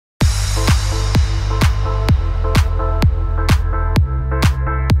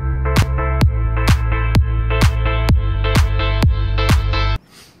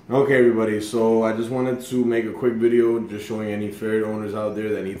everybody. So I just wanted to make a quick video just showing any ferret owners out there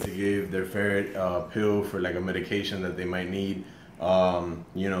that need to give their ferret a pill for like a medication that they might need.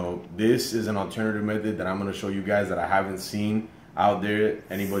 You know, this is an alternative method that I'm going to show you guys that I haven't seen out there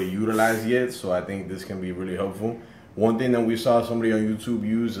anybody utilize yet. So I think this can be really helpful. One thing that we saw somebody on YouTube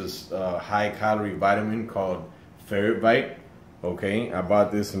use is a high calorie vitamin called Ferret. Okay, I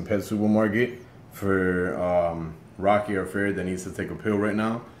bought this in Pet Supermarket for Rocky, our ferret that needs to take a pill right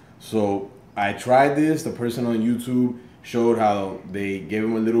now. So I tried this. The person on YouTube showed how they gave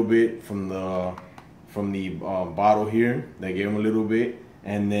him a little bit from the bottle here. They gave him a little bit,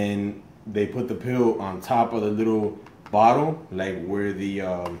 and then they put the pill on top of the little bottle, like where the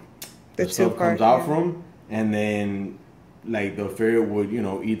stuff comes out from, and then like the ferret would, you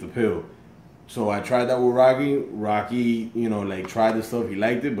know, eat the pill. So I tried that with Rocky. Rocky, you know, like tried the stuff, he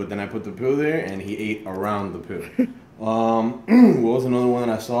liked it, but then I put the pill there and he ate around the pill. What was another one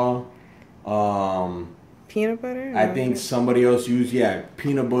that I saw? Peanut butter? I think somebody else used,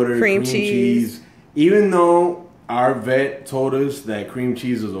 peanut butter, cream cheese. Even though our vet told us that cream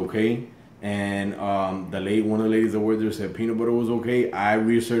cheese is okay, and one of the ladies that worked there said peanut butter was okay, I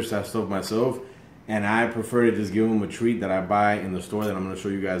researched that stuff myself, and I prefer to just give him a treat that I buy in the store that I'm going to show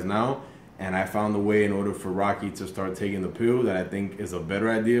you guys now. And I found a way in order for Rocky to start taking the pill that I think is a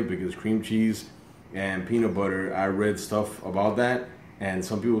better idea, because cream cheese and peanut butter, I read stuff about that, and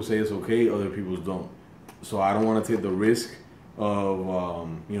some people say it's okay, other people don't. So I don't want to take the risk of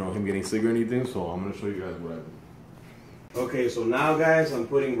you know, him getting sick or anything, so I'm going to show you guys what I do. Okay, so now guys, I'm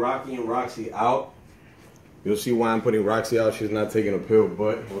putting Rocky and Roxy out. You'll see why I'm putting Roxy out. She's not taking a pill,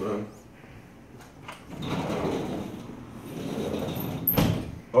 but hold on.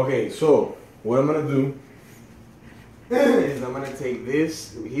 Okay, so what I'm gonna do is I'm gonna take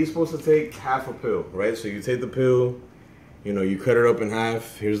this. He's supposed to take half a pill, right? So you take the pill, you know, you cut it up in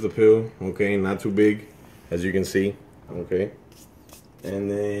half. Here's the pill, okay, not too big, as you can see, okay.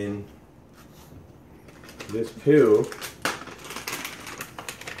 And then this pill,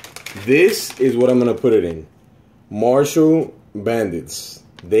 this is what I'm gonna put it in. Marshall Bandits.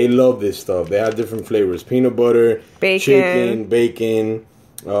 They love this stuff. They have different flavors: peanut butter, bacon, chicken, bacon.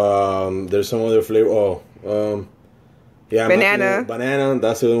 There's some other flavor. Yeah, banana. Banana.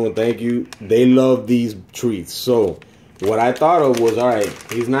 That's the other one. Thank you. They love these treats. So what I thought of was, all right,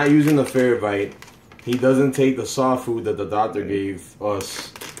 he's not using the Ferret. He doesn't take the soft food that the doctor gave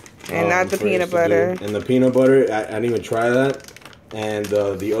us, and not the peanut butter. And the peanut butter, I didn't even try that. And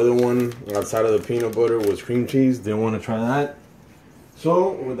the other one outside of the peanut butter was cream cheese. Didn't want to try that.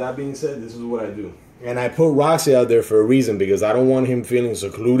 So with that being said, this is what I do. And I put Roxy out there for a reason, because I don't want him feeling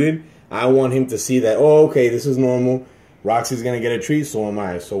secluded. I want him to see that, oh, okay, this is normal. Roxy's going to get a treat, so am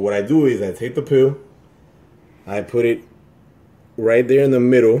I. So what I do is I take the pill. I put it right there in the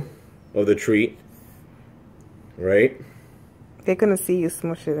middle of the treat. Right? They're going to see you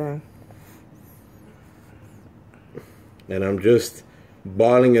smush it in. And I'm just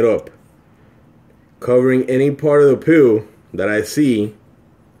balling it up, covering any part of the pill that I see,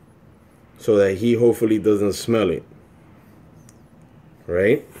 so that he hopefully doesn't smell it.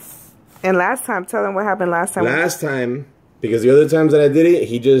 Right? And last time, tell him what happened last time. Last time, because the other times that I did it,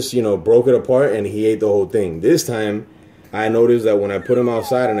 he just, you know, broke it apart and he ate the whole thing. This time, I noticed that when I put him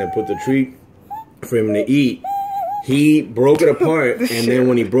outside and I put the treat for him to eat, he broke it apart. And then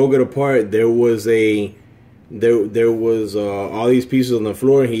when he broke it apart, there was all these pieces on the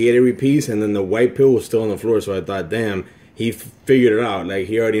floor. He ate every piece, and then the white pill was still on the floor. So I thought, damn, he figured it out. Like,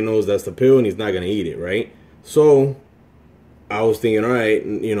 he already knows that's the pill and he's not going to eat it, right? So I was thinking, all right,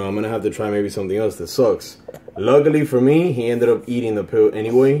 you know, I'm going to have to try maybe something else that sucks. Luckily for me, he ended up eating the pill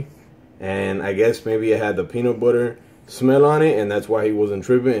anyway. And I guess maybe it had the peanut butter smell on it, and that's why he wasn't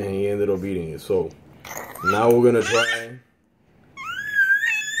tripping, and he ended up eating it. So now we're going to try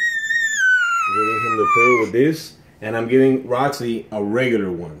giving him the pill with this. And I'm giving Roxy a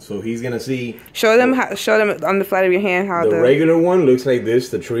regular one, so he's gonna see. Show them on the flat of your hand how the regular one looks like this,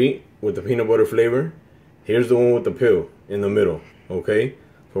 the treat with the peanut butter flavor. Here's the one with the pill in the middle. Okay,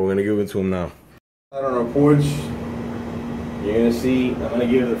 so we're gonna give it to him now. Out on our porch, you're gonna see. I'm gonna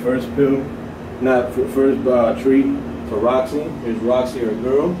give the first pill, first treat to Roxy. Here's Roxy, our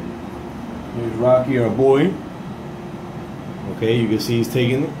girl. Here's Rocky, our boy. Okay, you can see he's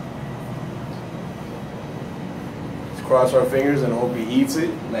taking it. Cross our fingers and hope he eats it,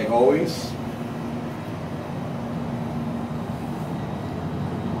 like always.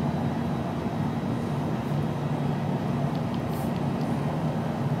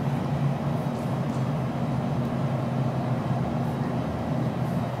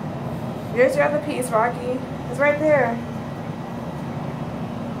 Here's your other piece, Rocky. It's right there.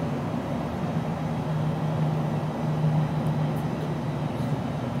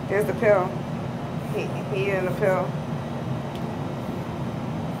 There's the pill. He eating the pill.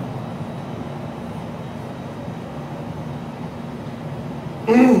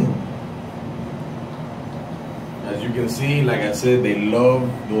 As you can see, like I said, they love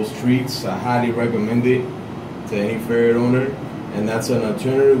those treats. I highly recommend it to any ferret owner. And that's an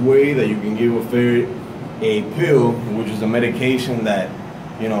alternative way that you can give a ferret a pill, which is a medication that,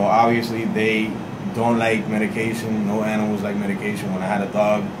 you know, obviously they don't like medication. No animals like medication. When I had a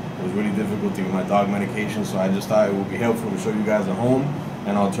dog, it was really difficult to give my dog medication, so I just thought it would be helpful to show you guys at home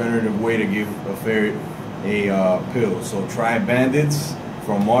an alternative way to give a ferret a pill. So try Bandits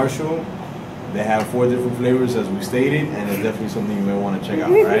from Marshall. They have 4 different flavors as we stated, and it's definitely something you may want to check out,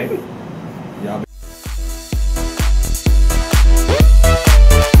 right? Y'all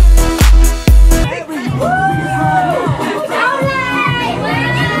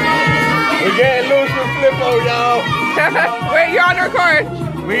we getting loose with Flippo, y'all. Wait, you're on record.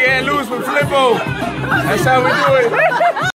 We getting loose with Flippo. That's how we do it.